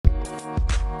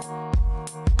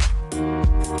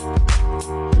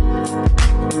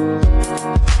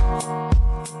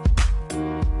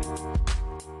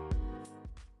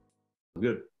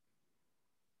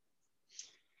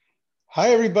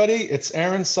Hi, everybody. It's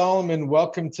Aaron Solomon.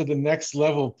 Welcome to the Next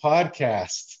Level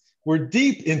podcast. We're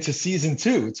deep into season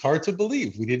 2. It's hard to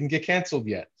believe we didn't get canceled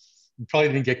yet. We probably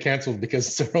didn't get canceled because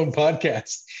it's our own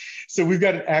podcast. So we've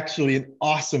got actually an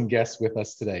awesome guest with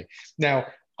us today. Now,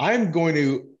 I'm going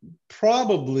to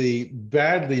probably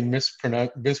badly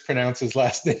mispronounce his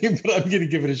last name, but I'm going to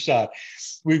give it a shot.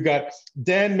 We've got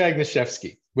Dan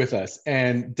Magnuszewski with us,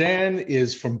 and Dan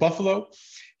is from Buffalo.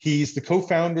 He's the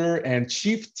co-founder and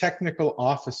chief technical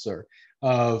officer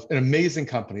of an amazing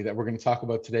company that we're going to talk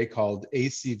about today called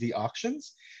ACV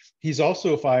Auctions. He's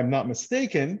also, if I'm not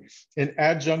mistaken, an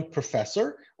adjunct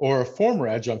professor or a former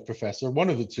adjunct professor, one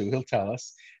of the two, he'll tell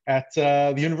us, at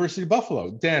the University of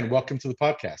Buffalo. Dan, welcome to the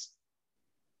podcast.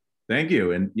 Thank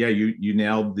you. And yeah, you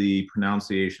nailed the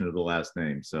pronunciation of the last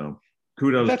name. So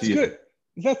kudos That's to you. Good.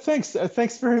 Thanks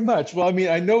very much. Well, I mean,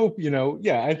 I know,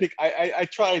 I think I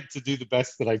tried to do the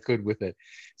best that I could with it.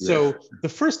 So the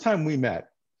first time we met,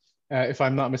 if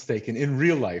I'm not mistaken, in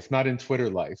real life, not in Twitter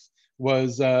life,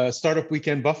 was Startup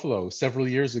Weekend Buffalo several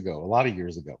years ago, a lot of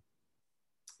years ago.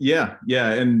 Yeah.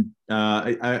 And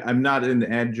I'm not an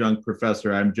adjunct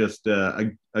professor. I'm just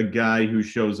a guy who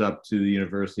shows up to the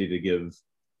university to give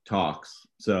talks.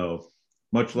 So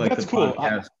much like That's the cool.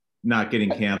 podcast not getting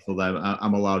canceled,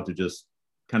 I'm allowed to just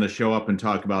kind of show up and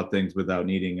talk about things without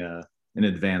needing an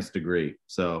advanced degree.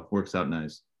 So works out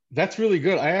nice. That's really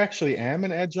good. I actually am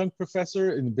an adjunct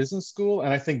professor in business school,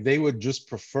 and I think they would just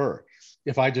prefer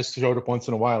if I just showed up once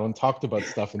in a while and talked about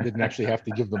stuff and didn't actually have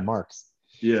to give them marks.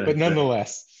 Yeah. But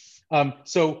nonetheless,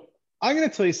 so I'm going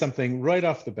to tell you something right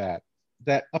off the bat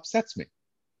that upsets me.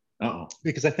 Uh-oh.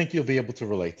 Because I think you'll be able to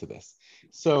relate to this.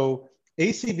 So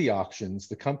ACV Auctions,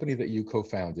 the company that you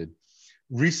co-founded,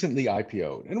 recently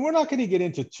IPO'd. And we're not going to get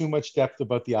into too much depth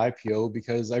about the IPO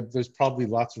because there's probably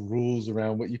lots of rules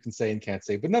around what you can say and can't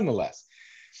say. But nonetheless,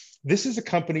 this is a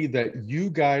company that you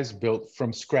guys built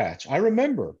from scratch. I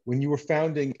remember when you were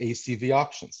founding ACV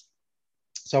Auctions.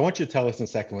 So I want you to tell us in a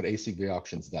second what ACV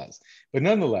Auctions does. But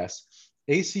nonetheless,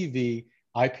 ACV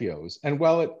IPOs, and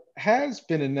while it has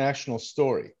been a national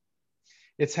story,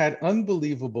 it's had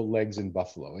unbelievable legs in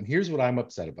Buffalo. And here's what I'm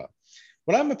upset about.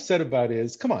 What I'm upset about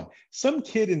is, come on, some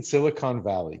kid in Silicon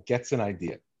Valley gets an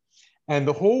idea. And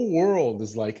the whole world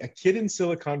is like, a kid in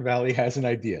Silicon Valley has an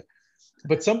idea.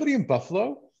 But somebody in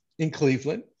Buffalo, in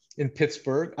Cleveland, in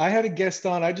Pittsburgh, I had a guest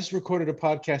on, I just recorded a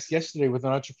podcast yesterday with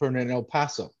an entrepreneur in El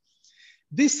Paso.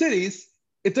 These cities,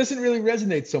 it doesn't really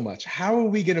resonate so much. How are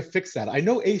we going to fix that? I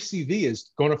know ACV is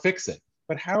going to fix it,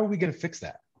 but how are we going to fix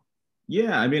that?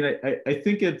 Yeah, I mean, I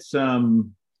think it's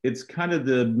kind of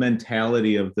the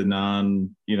mentality of the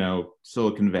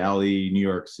Silicon Valley, New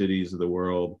York cities of the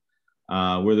world,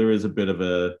 where there is a bit of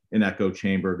an echo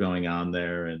chamber going on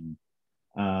there. And,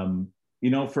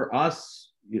 for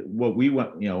us, what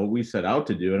we set out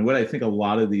to do, and what I think a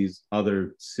lot of these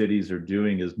other cities are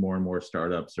doing is more and more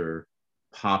startups are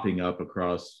popping up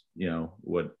across,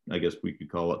 what I guess we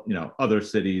could call it, other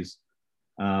cities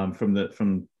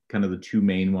from kind of the two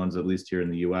main ones, at least here in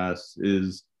the US,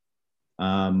 is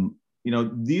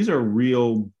these are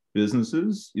real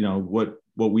businesses. What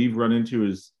we've run into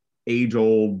is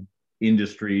age-old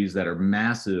industries that are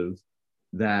massive,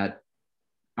 that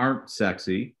aren't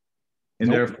sexy,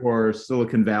 and therefore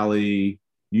Silicon Valley,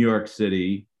 New York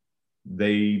City,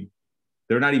 they're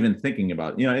not even thinking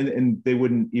about, and they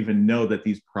wouldn't even know that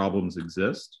these problems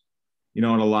exist. And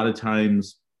a lot of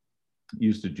times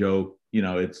used to joke,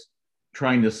 it's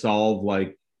trying to solve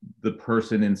like the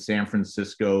person in San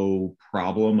Francisco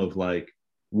problem of like,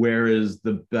 where is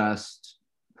the best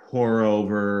pour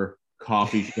over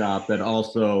coffee shop that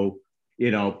also,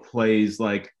 plays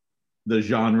like the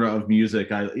genre of music.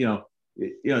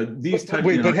 These types.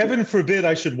 Wait, but heaven forbid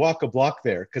I should walk a block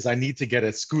there because I need to get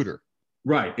a scooter.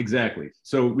 Right, exactly.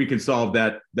 So we could solve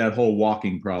that whole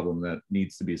walking problem that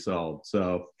needs to be solved.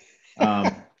 So,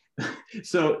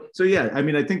 so yeah. I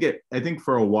mean, I think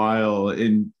for a while,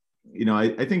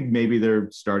 I think maybe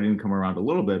they're starting to come around a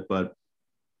little bit, but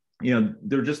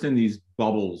they're just in these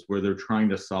bubbles where they're trying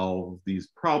to solve these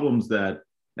problems that,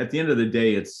 at the end of the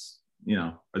day, it's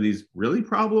are these really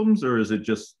problems, or is it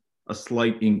just a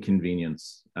slight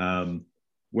inconvenience?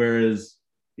 Whereas,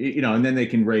 and then they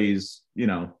can raise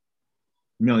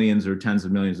millions or tens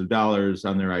of millions of dollars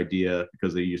on their idea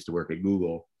because they used to work at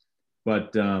Google.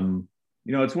 But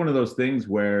it's one of those things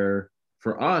where,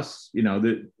 for us,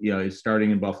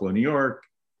 starting in Buffalo, New York,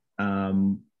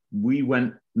 we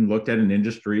went and looked at an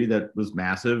industry that was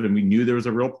massive, and we knew there was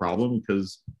a real problem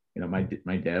because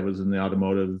my dad was in the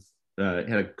automotive,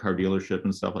 had a car dealership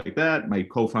and stuff like that. My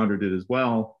co-founder did as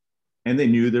well, and they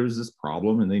knew there was this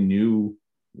problem, and they knew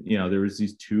there was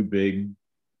these two big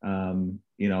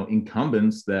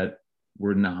incumbents that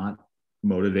were not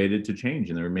motivated to change,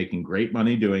 and they were making great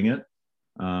money doing it.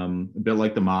 A bit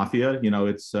like the mafia,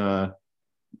 it's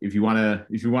if you want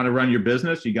to run your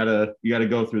business, you gotta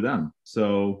go through them.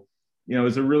 So,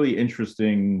 it's a really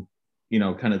interesting,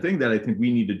 kind of thing that I think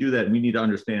we need to do that. And we need to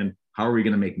understand, how are we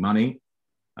going to make money?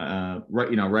 Right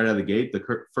out of the gate, the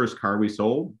first car we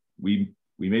sold, we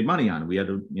made money on. We had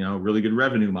a really good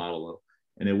revenue model,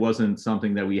 and it wasn't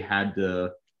something that we had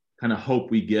to kind of hope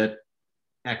we get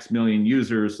X million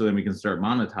users so then we can start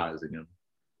monetizing them.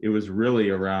 It was really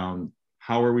around,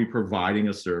 how are we providing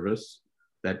a service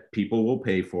that people will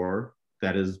pay for,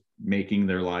 that is making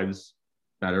their lives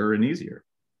better and easier.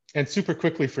 And super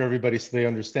quickly for everybody, so they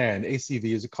understand, ACV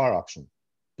is a car auction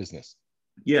business.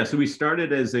 Yeah, so we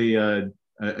started as a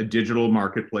digital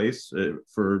marketplace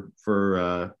for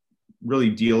really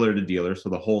dealer to dealer, so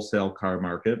the wholesale car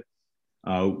market.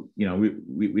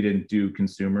 We didn't do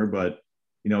consumer, but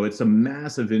it's a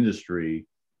massive industry.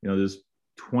 There's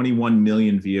 21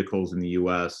 million vehicles in the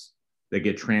U.S. that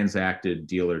get transacted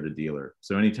dealer to dealer.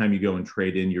 So anytime you go and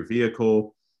trade in your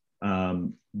vehicle,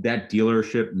 that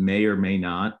dealership may or may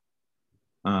not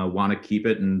want to keep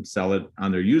it and sell it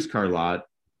on their used car lot.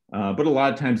 But a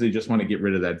lot of times they just want to get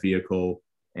rid of that vehicle.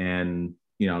 And,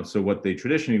 so what they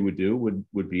traditionally would do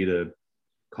would be to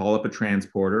call up a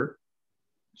transporter,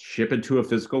 ship it to a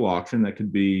physical auction that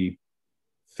could be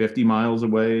 50 miles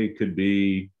away, it could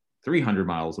be 300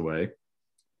 miles away.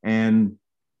 And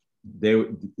they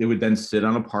would then sit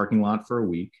on a parking lot for a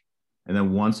week. And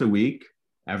then once a week,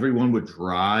 everyone would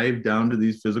drive down to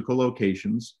these physical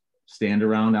locations, stand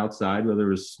around outside, whether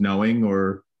it was snowing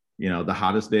or, the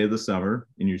hottest day of the summer,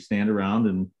 and you stand around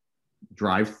and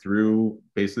drive through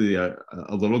basically a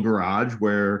little garage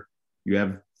where you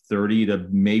have 30 to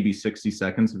maybe 60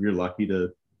 seconds if you're lucky to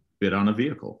bid on a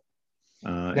vehicle.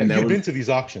 And you've been to these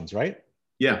auctions, right?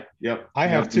 Yeah. Yep. I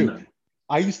have too.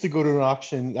 I used to go to an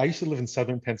auction. I used to live in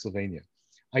southern Pennsylvania.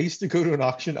 I used to go to an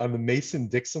auction on the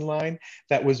Mason-Dixon line.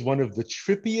 That was one of the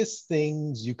trippiest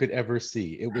things you could ever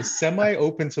see. It was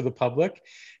semi-open to the public.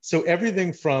 So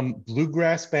everything from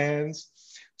bluegrass bands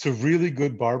to really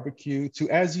good barbecue to,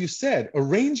 as you said, a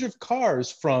range of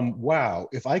cars from, wow,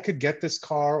 if I could get this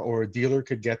car or a dealer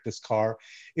could get this car,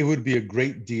 it would be a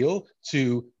great deal,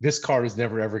 to this car is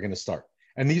never, ever going to start.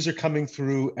 And these are coming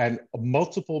through and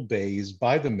multiple bays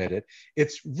by the minute.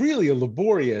 It's really a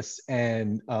laborious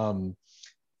and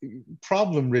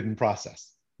problem-ridden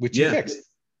process, which you fixed.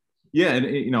 Yeah,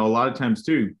 and a lot of times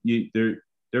too,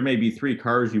 there may be 3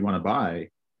 cars you want to buy,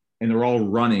 and they're all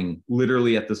running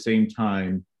literally at the same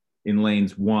time in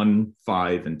lanes 1,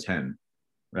 5, and 10.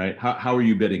 Right? How are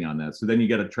you bidding on that? So then you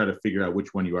got to try to figure out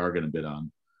which one you are going to bid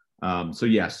on. So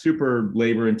yeah, super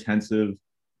labor intensive.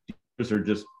 Dealers are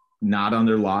just not on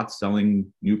their lots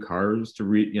selling new cars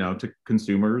to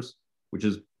consumers, which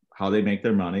is how they make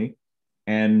their money.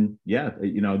 And yeah,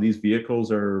 these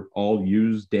vehicles are all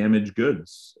used, damaged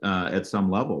goods at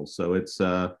some level. So it's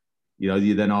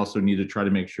you then also need to try to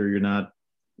make sure you're not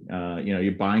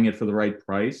you're buying it for the right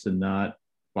price and not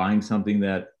buying something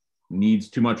that needs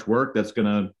too much work that's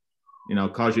going to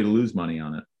cause you to lose money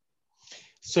on it.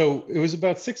 So it was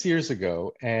about 6 years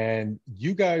ago, and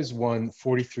you guys won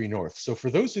 43 North. So for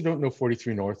those who don't know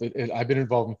 43 North, I've been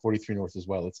involved in 43 North as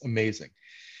well. It's amazing.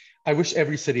 I wish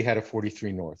every city had a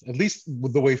 43 North, at least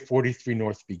with the way 43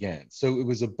 North began. So it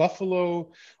was a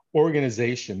Buffalo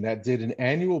organization that did an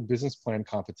annual business plan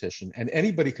competition, and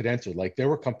anybody could enter. Like, there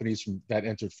were companies that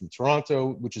entered from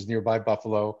Toronto, which is nearby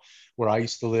Buffalo, where I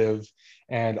used to live,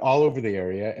 and all over the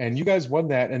area. And you guys won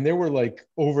that, and there were like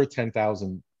over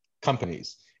 10,000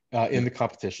 companies in the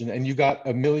competition, and you got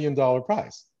 $1 million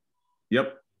prize.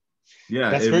 Yep.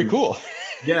 Yeah. That's very cool.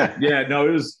 Yeah.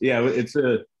 No,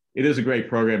 it is a great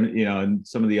program, and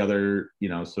some of the other,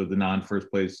 so the non-first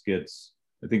place gets,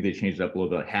 I think they changed it up a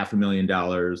little bit,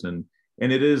 $500,000,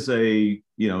 and it is an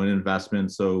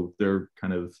investment. So they're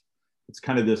it's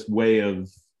kind of this way of,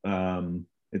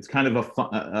 it's kind of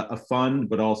a fund,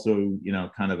 but also,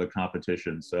 kind of a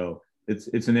competition. So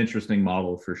it's an interesting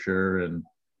model for sure. And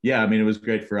yeah, I mean, it was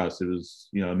great for us. It was,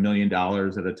 $1 million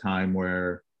at a time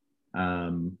where,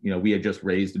 we had just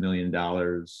raised $1 million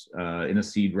in a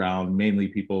seed round, mainly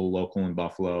people local in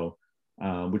Buffalo,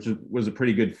 which was a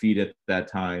pretty good feat at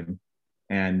that time.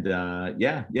 And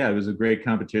it was a great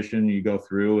competition. You go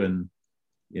through and,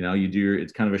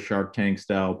 it's kind of a Shark Tank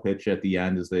style pitch at the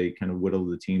end as they kind of whittle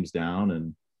the teams down.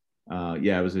 And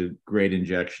it was a great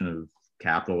injection of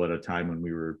capital at a time when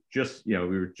we were just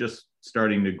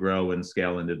starting to grow and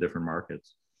scale into different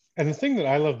markets. And the thing that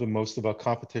I love the most about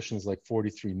competitions like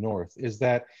 43 North is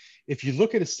that if you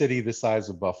look at a city the size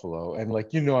of Buffalo, and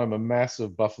like, you know, I'm a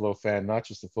massive Buffalo fan, not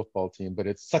just the football team, but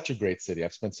it's such a great city.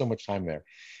 I've spent so much time there,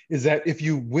 is that if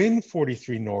you win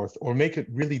 43 North or make it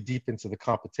really deep into the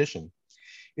competition,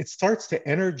 it starts to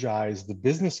energize the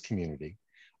business community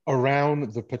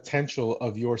around the potential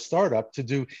of your startup to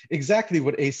do exactly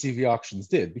what ACV Auctions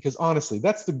did. Because honestly,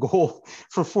 that's the goal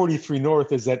for 43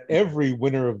 North, is that every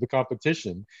winner of the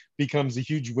competition becomes a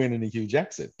huge win and a huge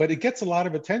exit. But it gets a lot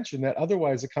of attention that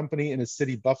otherwise a company in a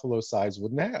city Buffalo size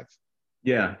wouldn't have.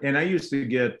 Yeah. And I used to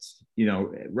get, you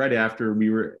know, right after we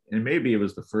were, and maybe it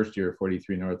was the first year of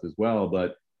 43 North as well,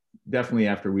 but definitely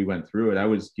after we went through it, I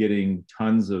was getting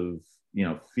tons of, you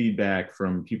know, feedback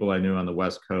from people I knew on the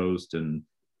West Coast and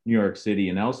New York City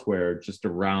and elsewhere, just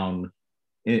around,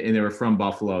 and they were from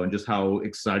Buffalo, and just how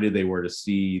excited they were to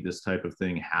see this type of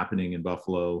thing happening in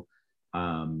Buffalo.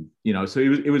 You know, so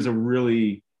it was a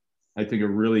really, I think, a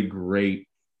really great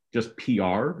just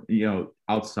PR, you know,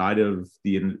 outside of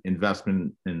the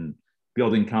investment in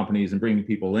building companies and bringing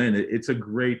people in. It's a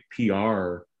great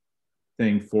PR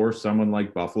thing for someone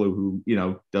like Buffalo who, you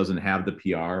know, doesn't have the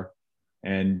PR,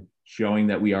 and showing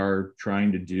that we are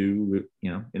trying to do,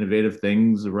 you know, innovative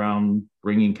things around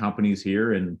bringing companies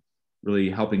here and really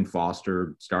helping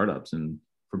foster startups. And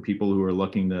for people who are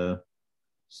looking to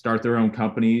start their own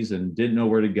companies and didn't know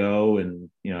where to go, and,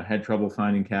 you know, had trouble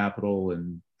finding capital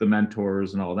and the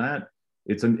mentors and all that,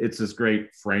 it's this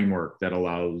great framework that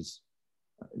allows,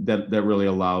 that really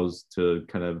allows to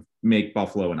kind of make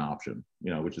Buffalo an option,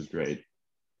 you know, which is great.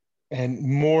 And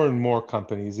more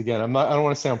companies, again, I don't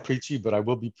want to sound preachy, but I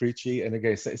will be preachy. And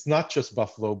again, it's not just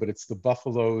Buffalo, but it's the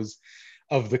Buffaloes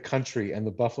of the country and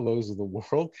the Buffaloes of the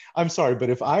world. I'm sorry, but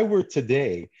if I were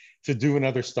today to do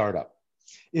another startup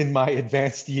in my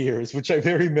advanced years, which I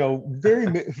very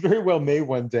well may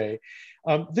one day,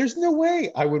 there's no way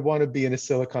I would want to be in a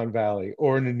Silicon Valley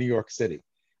or in a New York City.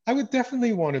 I would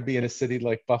definitely want to be in a city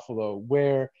like Buffalo,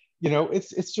 where, you know,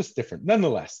 it's just different.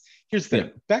 Nonetheless, here's the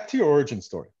thing. Back to your origin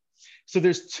story. So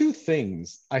there's two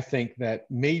things I think that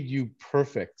made you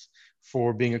perfect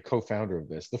for being a co-founder of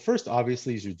this. The first,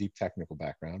 obviously, is your deep technical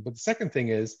background. But the second thing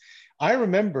is, I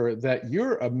remember that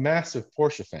you're a massive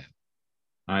Porsche fan.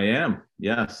 I am,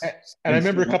 yes. And I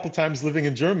remember a couple of times living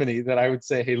in Germany that I would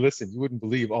say, hey, listen, you wouldn't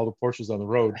believe all the Porsches on the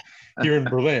road here in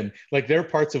Berlin. Like, there are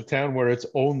parts of town where it's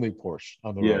only Porsche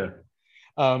on the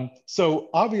road. So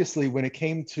obviously, when it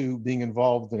came to being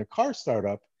involved in a car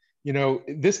startup, you know,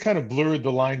 this kind of blurred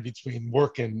the line between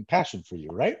work and passion for you,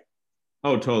 right?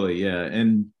 Oh, totally. Yeah.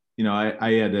 And, you know,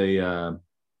 I had a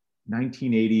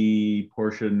 1980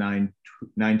 Porsche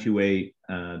 928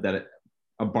 that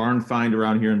a barn find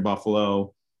around here in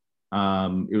Buffalo.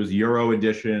 It was Euro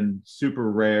edition,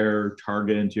 super rare,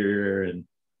 Target interior. And,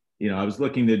 you know, I was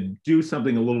looking to do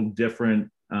something a little different,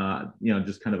 you know,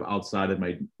 just kind of outside of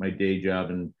my day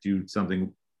job, and do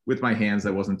something with my hands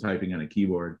that wasn't typing on a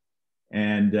keyboard.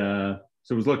 And so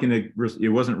I was looking to, it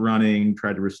wasn't running,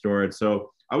 tried to restore it.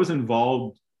 So I was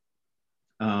involved,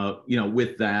 you know,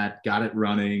 with that, got it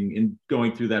running, and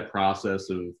going through that process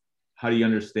of how do you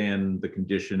understand the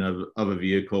condition of a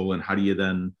vehicle, and how do you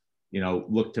then, you know,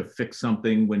 look to fix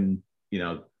something when, you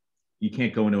know, you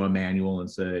can't go into a manual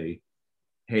and say,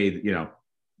 hey, you know,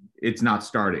 it's not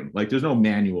starting. Like, there's no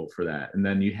manual for that. And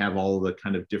then you have all the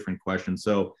kind of different questions.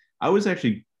 So I was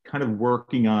actually kind of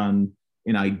working on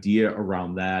an idea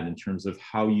around that, in terms of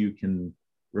how you can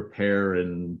repair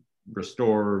and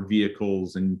restore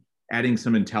vehicles, and adding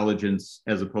some intelligence,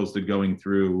 as opposed to going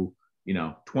through, you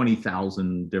know,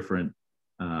 20,000 different,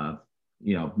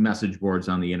 you know, message boards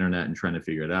on the internet and trying to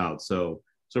figure it out. So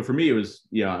for me, it was,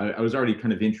 yeah, I was already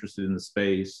kind of interested in the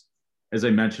space. As I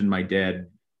mentioned, my dad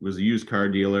was a used car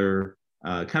dealer,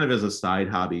 kind of as a side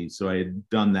hobby. So I had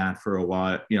done that for a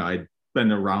while. You know, I'd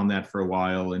been around that for a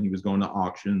while, and he was going to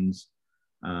auctions.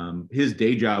 His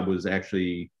day job was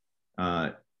actually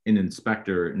an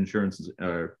inspector, insurance,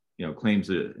 you know,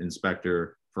 claims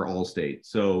inspector for Allstate.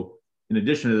 So in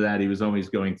addition to that, he was always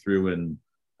going through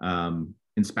and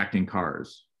inspecting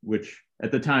cars, which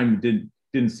at the time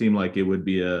didn't seem like it would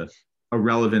be a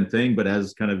relevant thing. But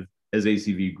as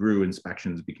ACV grew,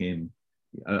 inspections became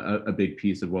a big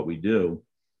piece of what we do.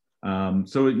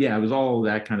 So yeah, it was all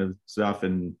that kind of stuff.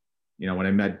 And, you know, when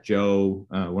I met Joe,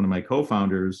 one of my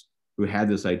co-founders, who had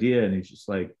this idea, and he's just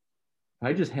like,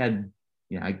 I just had,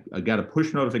 you know, I got a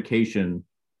push notification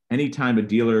anytime a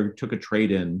dealer took a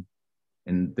trade-in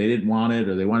and they didn't want it,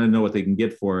 or they want to know what they can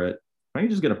get for it. If I can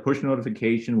just get a push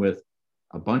notification with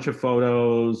a bunch of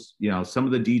photos, you know, some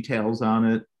of the details on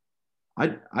it,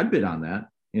 I'd bid on that.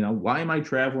 You know, why am I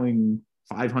traveling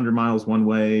 500 miles one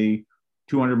way,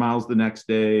 200 miles the next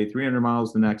day, 300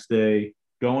 miles the next day?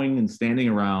 going and standing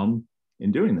around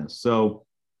and doing this. So,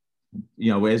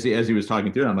 as he was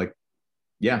talking through it, I'm like,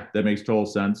 yeah, that makes total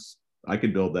sense. I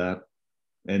could build that.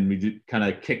 And we just kind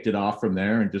of kicked it off from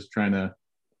there and just trying to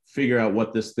figure out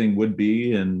what this thing would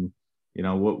be and,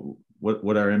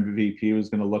 what our MVP was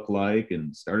going to look like,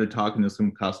 and started talking to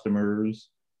some customers.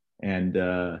 And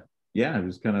it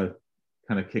was kind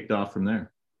of kicked off from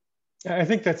there. I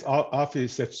think that's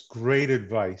obvious. That's great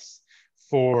advice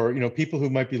for people who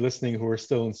might be listening who are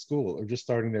still in school or just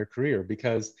starting their career,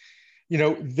 because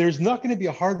there's not going to be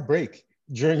a hard break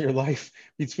during your life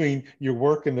between your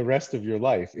work and the rest of your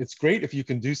life. It's great if you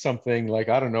can do something like,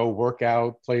 I don't know, work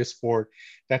out, play a sport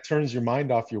that turns your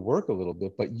mind off your work a little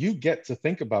bit, but you get to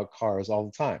think about cars all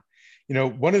the time.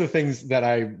 One of the things that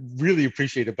I really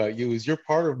appreciate about you is you're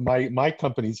part of my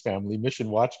company's family, Mission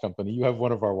Watch Company. You have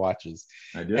one of our watches.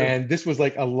 I do. And this was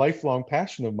like a lifelong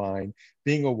passion of mine,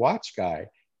 being a watch guy.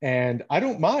 And I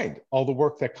don't mind all the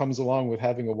work that comes along with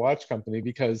having a watch company,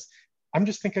 because I'm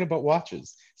just thinking about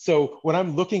watches. So when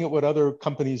I'm looking at what other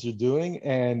companies are doing,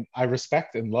 and I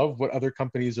respect and love what other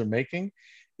companies are making,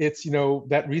 it's,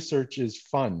 that research is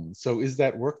fun. So is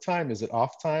that work time? Is it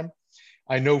off time?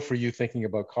 I know for you, thinking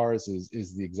about cars is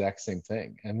the exact same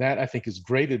thing. And that, I think, is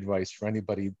great advice for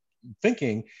anybody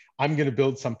thinking, I'm going to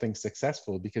build something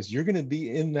successful, because you're going to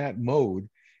be in that mode,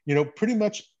 pretty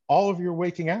much all of your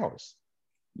waking hours.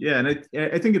 Yeah. And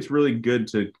I think it's really good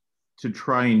to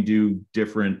try and do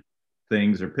different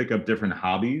things or pick up different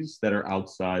hobbies that are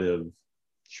outside of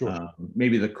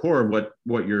maybe the core of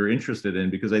what you're interested in.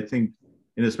 Because I think,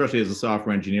 and especially as a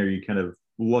software engineer, you kind of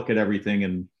look at everything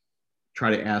and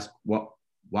try to ask,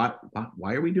 why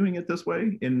are we doing it this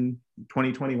way in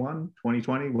 2021,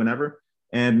 2020, whenever?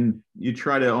 And you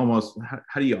try to almost,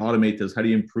 how do you automate this? How do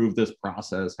you improve this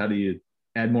process? How do you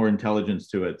add more intelligence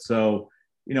to it? So,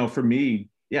 for me,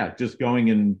 just going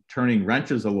and turning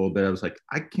wrenches a little bit, I was like,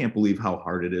 I can't believe how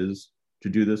hard it is to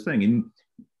do this thing. And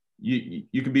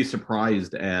you can be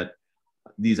surprised at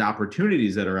these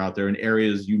opportunities that are out there in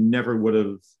areas you never would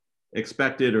have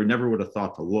expected or never would have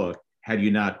thought to look, had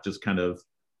you not just kind of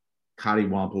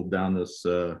cottywompled down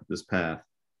this path.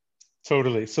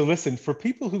 Totally. So listen, for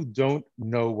people who don't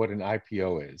know what an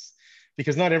IPO is,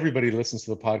 because not everybody listens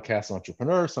to the podcast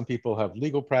Entrepreneur. Some people have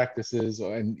legal practices,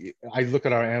 and I look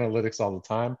at our analytics all the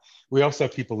time. We also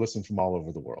have people listen from all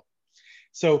over the world.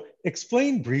 So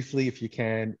explain briefly, if you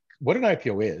can, what an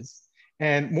IPO is,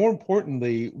 and more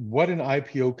importantly, what an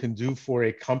IPO can do for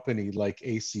a company like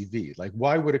ACV. Like,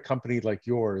 why would a company like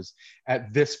yours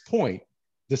at this point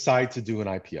decide to do an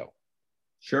IPO?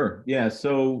 Sure. Yeah.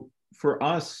 So for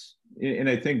us, and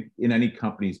I think in any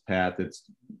company's path,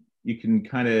 you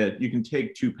can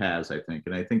take two paths, I think.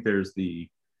 And I think there's the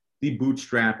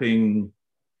bootstrapping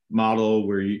model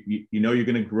where you're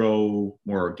going to grow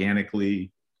more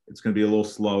organically. It's going to be a little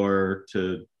slower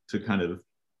to kind of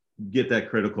get that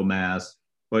critical mass,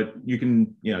 but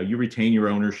you retain your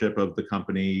ownership of the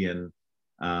company, and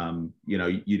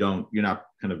you're not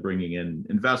kind of bringing in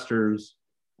investors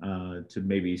to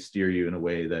maybe steer you in a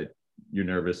way that you're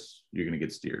nervous you're going to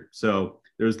get steered. So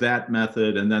there's that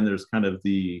method, and then there's kind of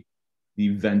the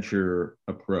venture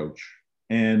approach.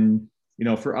 And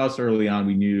for us early on,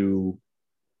 we knew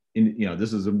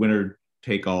this is a winner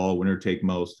take all, winner take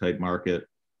most type market,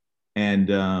 and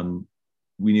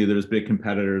we knew there was big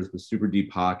competitors with super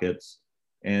deep pockets.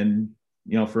 And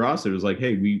for us, it was like,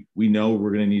 hey, we know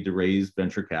we're going to need to raise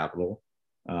venture capital.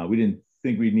 We didn't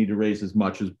think we'd need to raise as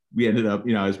much as we ended up,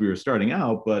 as we were starting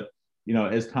out. But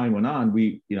as time went on,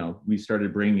 we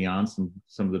started bringing on some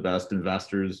of the best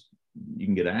investors you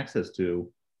can get access to,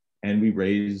 and we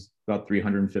raised about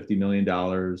 $350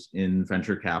 million in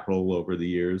venture capital over the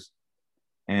years,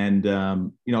 and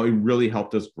it really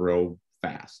helped us grow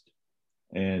fast.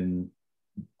 And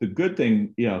the good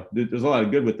thing, there's a lot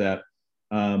of good with that.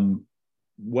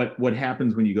 What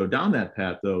happens when you go down that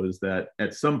path, though, is that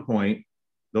at some point,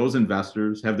 those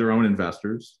investors have their own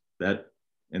investors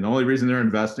and the only reason they're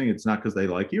investing, it's not because they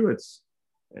like you,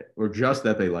 or just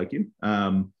that they like you.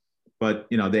 But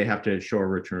they have to show a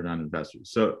return on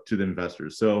investors. So to the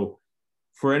investors. So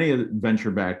for any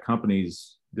venture-backed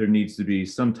companies, there needs to be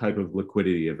some type of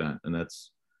liquidity event, and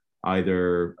that's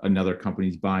either another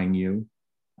company's buying you,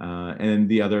 and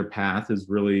the other path is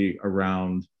really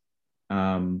around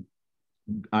an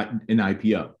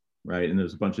IPO, right? And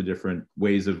there's a bunch of different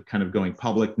ways of kind of going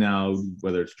public now,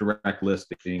 whether it's direct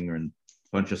listing or a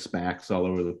bunch of SPACs all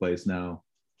over the place now.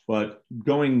 But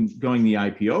going the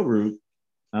IPO route,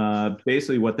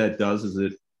 basically what that does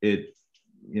is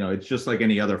it's just like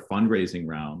any other fundraising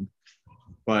round.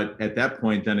 But at that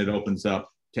point, then it opens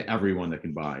up to everyone that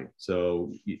can buy.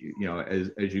 So,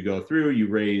 as you go through, you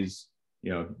raise,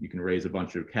 you can raise a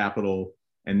bunch of capital,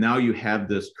 and now you have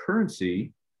this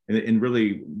currency. And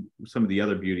really, some of the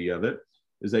other beauty of it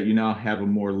is that you now have a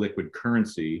more liquid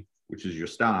currency, which is your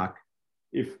stock,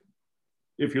 if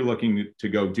you're looking to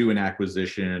go do an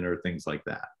acquisition or things like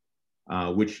that,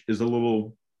 which is a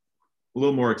little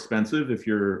more expensive if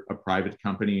you're a private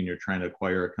company and you're trying to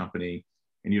acquire a company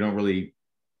and you don't really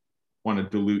want to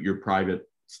dilute your private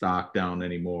stock down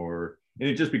anymore, and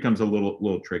it just becomes a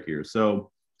little trickier. So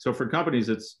for companies,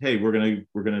 it's, hey, we're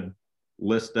gonna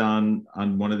list on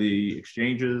one of the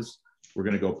exchanges, we're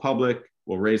gonna go public,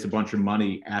 we'll raise a bunch of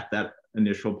money at that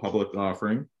initial public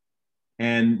offering,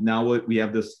 and now we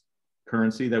have this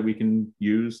currency that we can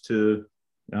use to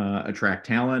attract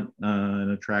talent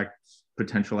and attract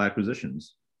potential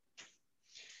acquisitions.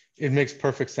 It makes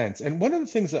perfect sense. And one of the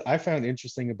things that I found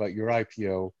interesting about your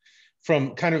IPO,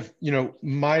 from kind of,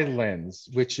 my lens,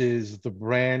 which is the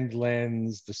brand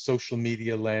lens, the social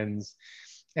media lens,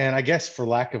 and I guess, for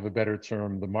lack of a better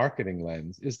term, the marketing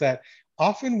lens, is that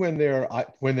often when there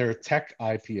are tech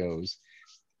IPOs,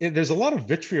 there's a lot of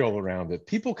vitriol around it.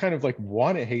 People kind of like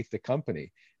want to hate the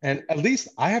company. And at least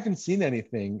I haven't seen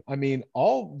anything. I mean,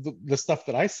 all the stuff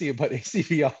that I see about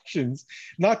ACV auctions,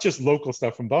 not just local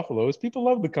stuff from Buffalo, is people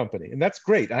love the company. And that's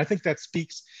great. And I think that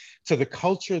speaks to the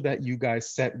culture that you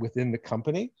guys set within the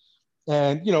company.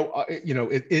 And,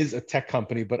 it is a tech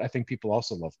company, but I think people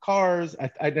also love cars.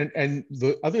 And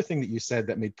the other thing that you said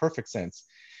that made perfect sense,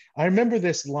 I remember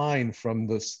this line from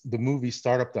the movie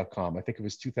Startup.com. I think it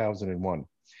was 2001.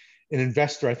 An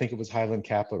investor, I think it was Highland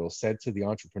Capital, said to the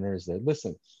entrepreneurs that,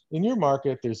 listen, in your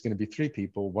market, there's going to be 3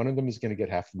 people. One of them is going to get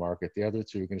half the market. The other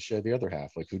 2 are going to share the other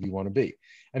half. Like, who do you want to be?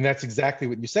 And that's exactly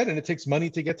what you said. And it takes money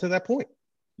to get to that point.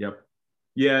 Yep.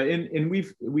 Yeah. And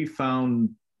we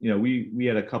found, we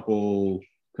had a couple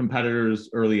competitors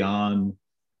early on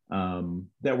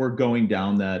that were going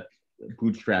down that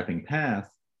bootstrapping path.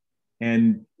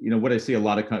 And, what I see a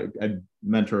lot of, I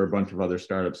mentor a bunch of other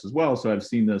startups as well. So I've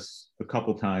seen this a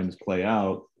couple times play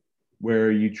out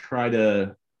where you try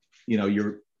to,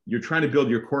 you're trying to build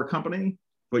your core company,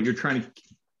 but you're trying to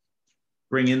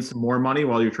bring in some more money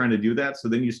while you're trying to do that. So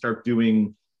then you start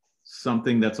doing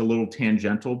something that's a little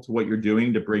tangential to what you're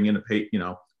doing to bring in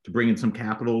to bring in some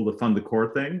capital to fund the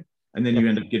core thing. And then you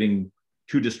end up getting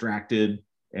too distracted,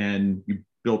 and you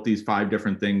built these 5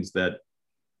 different things that,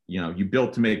 you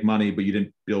built to make money, but you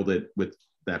didn't build it with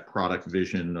that product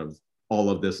vision of all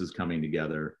of this is coming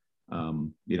together.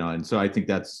 And so I think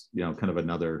that's, kind of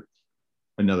another,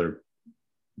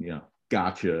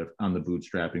 gotcha on the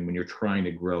bootstrapping when you're trying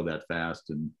to grow that fast.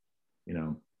 And,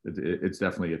 it's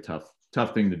definitely a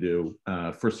tough thing to do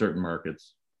for certain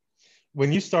markets.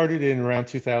 When you started in around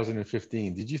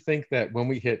 2015, did you think that when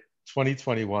we hit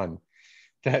 2021,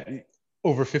 that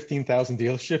over 15,000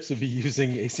 dealerships would be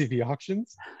using ACV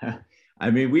auctions? I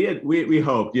mean, we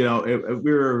hoped,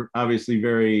 we were obviously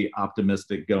very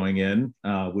optimistic going in,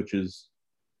 which is,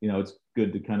 it's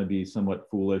good to kind of be somewhat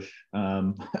foolish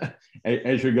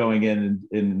as you're going in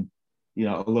and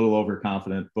a little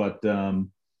overconfident. But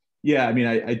yeah, I mean,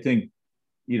 I think,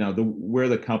 where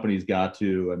the company's got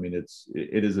to, I mean,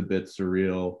 it is a bit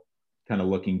surreal kind of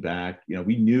looking back.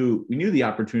 We knew the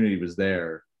opportunity was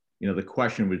there. The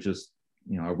question was just,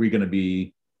 are we going to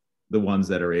be the ones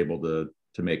that are able to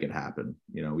make it happen?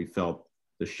 We felt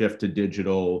the shift to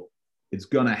digital, it's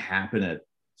going to happen at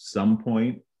some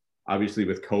point. Obviously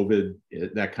with COVID,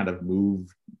 that kind of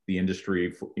moved the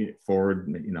industry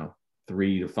forward,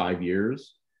 3 to 5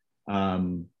 years.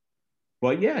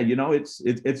 But yeah,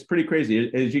 it's pretty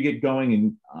crazy as you get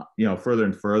going and, further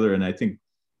and further. And I think,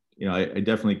 I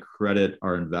definitely credit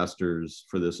our investors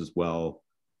for this as well.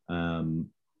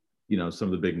 Some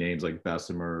of the big names like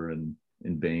Bessemer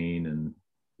and Bain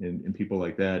and people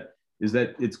like that, is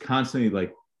that it's constantly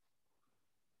like,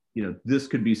 this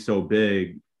could be so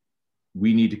big.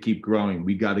 We need to keep growing.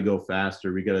 We got to go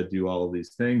faster. We got to do all of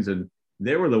these things. And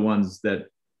they were the ones that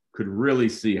could really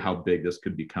see how big this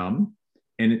could become.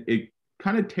 And it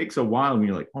kind of takes a while when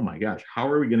you're like, oh my gosh, how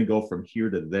are we going to go from here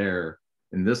to there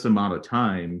in this amount of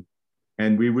time?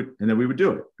 And then we would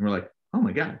do it. And we're like, oh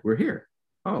my God, we're here.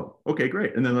 Oh, okay,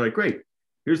 great. And then they're like, great,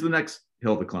 here's the next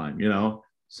hill to climb,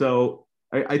 So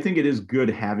I think it is good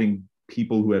having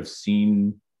people who have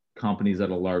seen companies at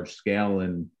a large scale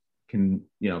and can,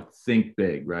 think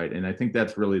big, right? And I think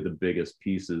that's really the biggest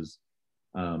piece is,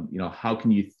 how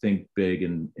can you think big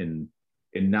and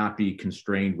not be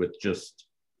constrained with just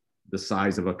the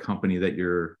size of a company that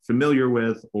you're familiar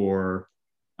with or,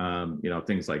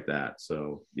 things like that.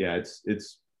 So yeah,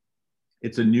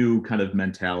 it's a new kind of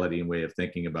mentality and way of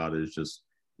thinking about it, is just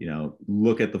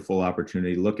look at the full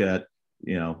opportunity, look at,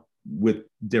 with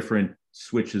different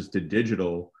switches to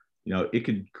digital, it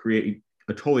could create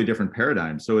a totally different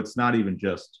paradigm. So it's not even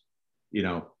just,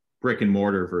 brick and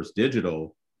mortar versus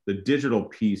digital. The digital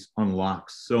piece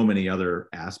unlocks so many other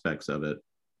aspects of it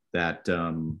that,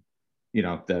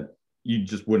 that you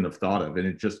just wouldn't have thought of. And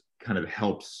it just kind of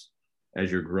helps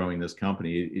as you're growing this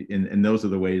company. And those are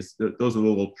the ways, those are the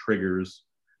little triggers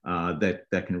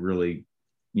that can really,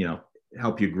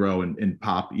 help you grow and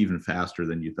pop even faster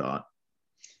than you thought.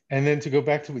 And then to go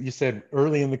back to what you said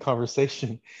early in the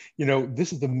conversation,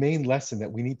 this is the main lesson that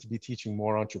we need to be teaching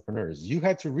more entrepreneurs. You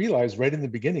had to realize right in the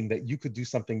beginning that you could do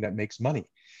something that makes money.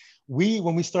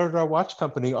 When we started our watch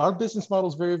company, our business model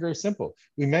is very, very simple.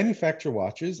 We manufacture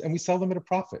watches and we sell them at a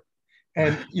profit.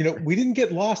 And, we didn't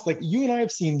get lost. Like you and I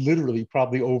have seen literally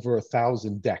probably over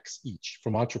 1,000 decks each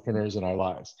from entrepreneurs in our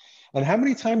lives. And how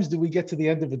many times do we get to the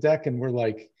end of a deck and we're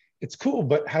like, it's cool,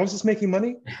 but how is this making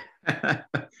money?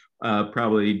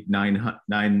 Probably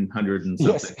 900 and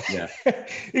something. Yes. Yeah,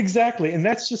 exactly. And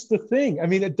that's just the thing. I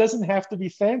mean, it doesn't have to be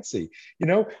fancy.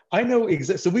 I know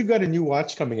so we've got a new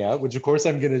watch coming out, which of course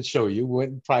I'm going to show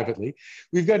you privately.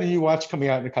 We've got a new watch coming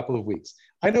out in a couple of weeks.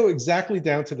 I know exactly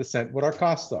down to the cent what our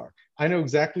costs are. I know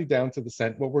exactly down to the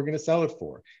cent what we're going to sell it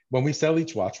for. When we sell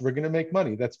each watch, we're going to make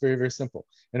money. That's very, very simple.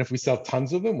 And if we sell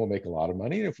tons of them, we'll make a lot of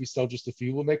money. And if we sell just a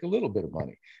few, we'll make a little bit of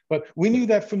money. But we knew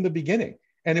that from the beginning.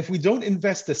 And if we don't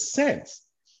invest a cent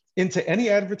into any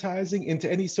advertising,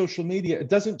 into any social media, it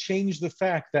doesn't change the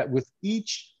fact that with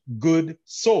each good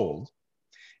sold,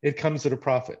 it comes at a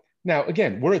profit. Now,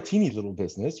 again, we're a teeny little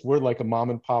business. We're like a mom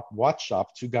and pop watch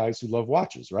shop, two guys who love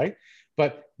watches, right?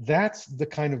 But that's the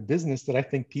kind of business that I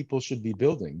think people should be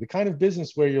building. The kind of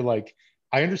business where you're like,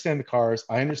 I understand the cars.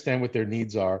 I understand what their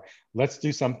needs are. Let's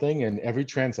do something. And every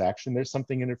transaction, there's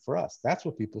something in it for us. That's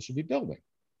what people should be building.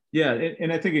 Yeah,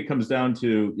 and I think it comes down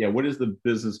to, what is the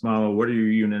business model? What are your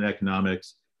unit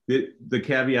economics? The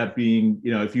caveat being,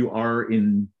 if you are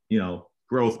in,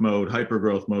 growth mode, hyper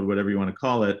growth mode, whatever you want to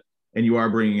call it, and you are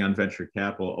bringing on venture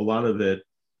capital, a lot of it,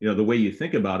 the way you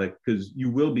think about it, because you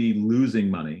will be losing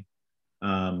money,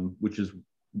 which is,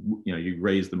 you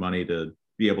raise the money to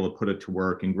be able to put it to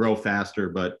work and grow faster.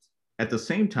 But at the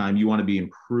same time, you want to be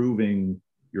improving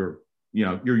your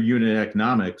unit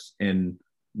economics and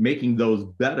making those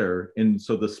better. And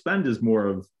so the spend is more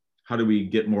of how do we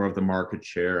get more of the market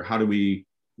share? How do we,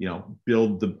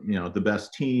 build the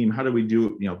best team? How do we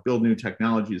do, build new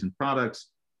technologies and products?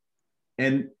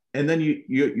 And then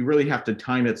you really have to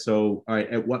time it. So, all right,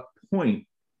 at what point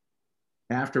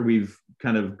after we've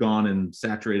kind of gone and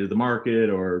saturated the market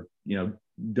or,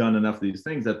 done enough of these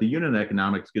things that the unit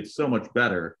economics gets so much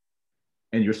better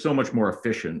and you're so much more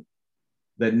efficient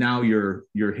that now you're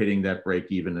hitting that break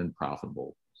even and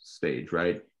profitable stage,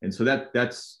 right? And so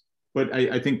that's, but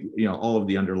I think, all of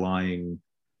the underlying,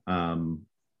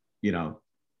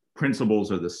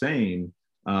 principles are the same.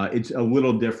 It's a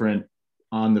little different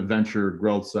on the venture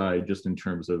growth side, just in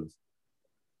terms of,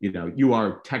 you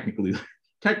are technically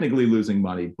losing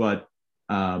money, but,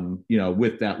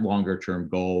 with that longer term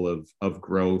goal of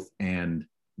growth and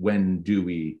when do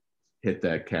we hit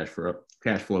that cash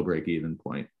flow break even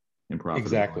point in profit.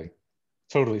 Exactly.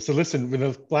 Totally. So listen, in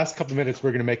the last couple of minutes,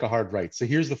 we're going to make a hard right. So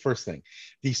here's the first thing.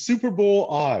 The Super Bowl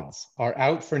odds are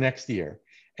out for next year.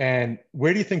 And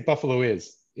where do you think Buffalo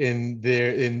is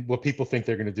in what people think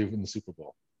they're going to do in the Super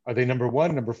Bowl? Are they number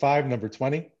 1, number 5, number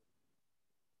 20?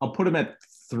 I'll put them at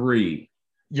 3.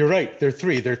 You're right. They're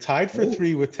 3. They're tied for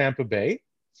 3 with Tampa Bay.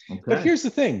 Okay. But here's the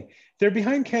thing. They're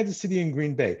behind Kansas City and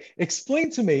Green Bay.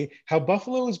 Explain to me how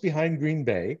Buffalo is behind Green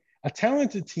Bay, a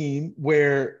talented team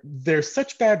where there's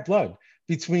such bad blood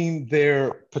between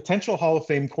their potential Hall of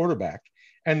Fame quarterback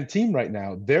and the team right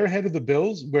now. They're ahead of the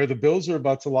Bills, where the Bills are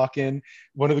about to lock in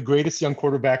one of the greatest young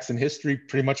quarterbacks in history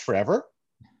pretty much forever.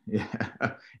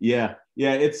 Yeah.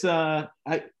 It's I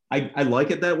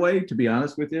like it that way, to be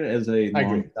honest with you, as a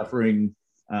long-suffering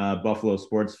Buffalo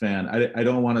sports fan. I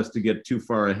don't want us to get too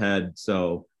far ahead.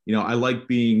 So, I like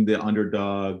being the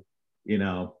underdog, be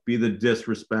the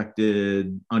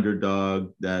disrespected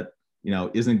underdog that,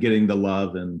 isn't getting the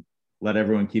love, and let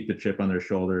everyone keep the chip on their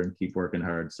shoulder and keep working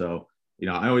hard. So,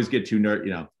 I always get too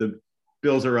the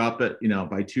Bills are up at,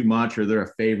 by too much, or they're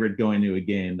a favorite going to a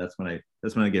game. That's when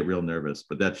I get real nervous,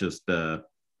 but that's just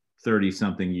 30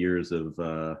 something years of,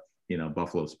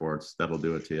 Buffalo sports. That'll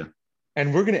do it to you.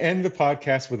 And we're going to end the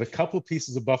podcast with a couple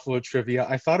pieces of Buffalo trivia.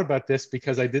 I thought about this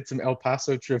because I did some El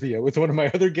Paso trivia with one of my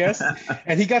other guests,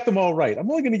 and he got them all right. I'm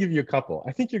only going to give you a couple.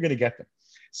 I think you're going to get them.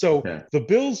 So The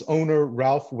Bills owner,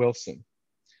 Ralph Wilson,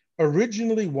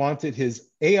 originally wanted his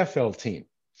AFL team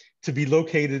to be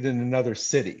located in another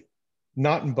city,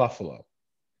 not in Buffalo,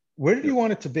 where did you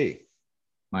want it to be?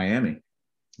 Miami.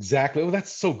 Exactly. Oh,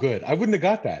 that's so good. I wouldn't have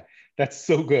got that. That's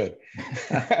so good.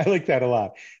 I like that a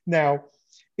lot. Now,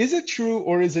 is it true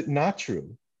or is it not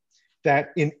true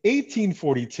that in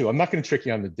 1842, I'm not going to trick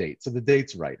you on the date, so the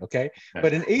date's right, okay?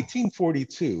 But in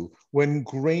 1842, when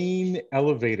grain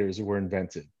elevators were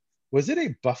invented, was it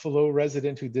a Buffalo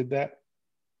resident who did that?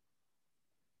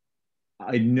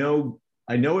 I know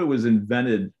it was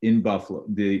invented in Buffalo.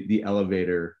 The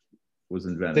elevator was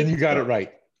invented. Then you got it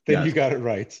right. Then yes. You got it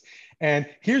right. And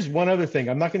here's one other thing.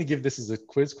 I'm not going to give this as a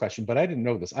quiz question, but I didn't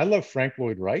know this. I love Frank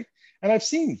Lloyd Wright, and I've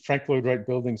seen Frank Lloyd Wright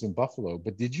buildings in Buffalo.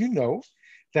 But did you know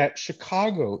that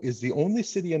Chicago is the only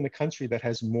city in the country that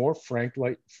has more Frank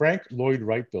Lloyd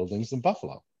Wright buildings than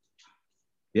Buffalo?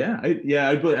 Yeah,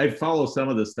 I follow some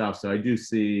of the stuff, so I do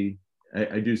see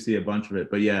a bunch of it.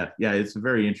 But yeah, it's a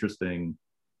very interesting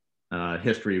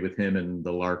history with him and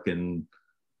the Larkin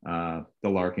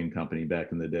Company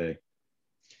back in the day.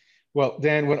 Well,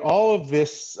 Dan, when all of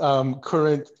this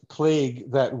current plague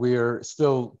that we're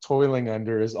still toiling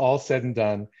under is all said and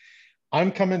done, I'm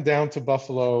coming down to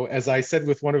Buffalo. As I said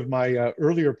with one of my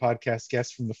earlier podcast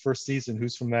guests from the first season,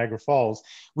 who's from Niagara Falls,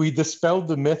 we dispelled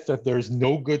the myth that there's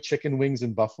no good chicken wings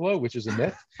in Buffalo, which is a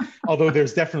myth, although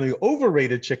there's definitely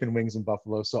overrated chicken wings in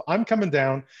Buffalo. So I'm coming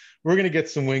down. We're going to get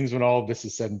some wings when all of this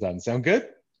is said and done. Sound good?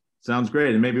 Sounds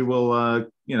great. And maybe we'll,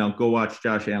 go watch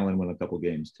Josh Allen win a couple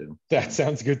games too. That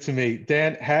sounds good to me.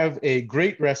 Dan, have a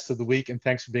great rest of the week, and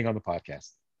thanks for being on the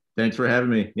podcast. Thanks for having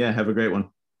me. Yeah, have a great one.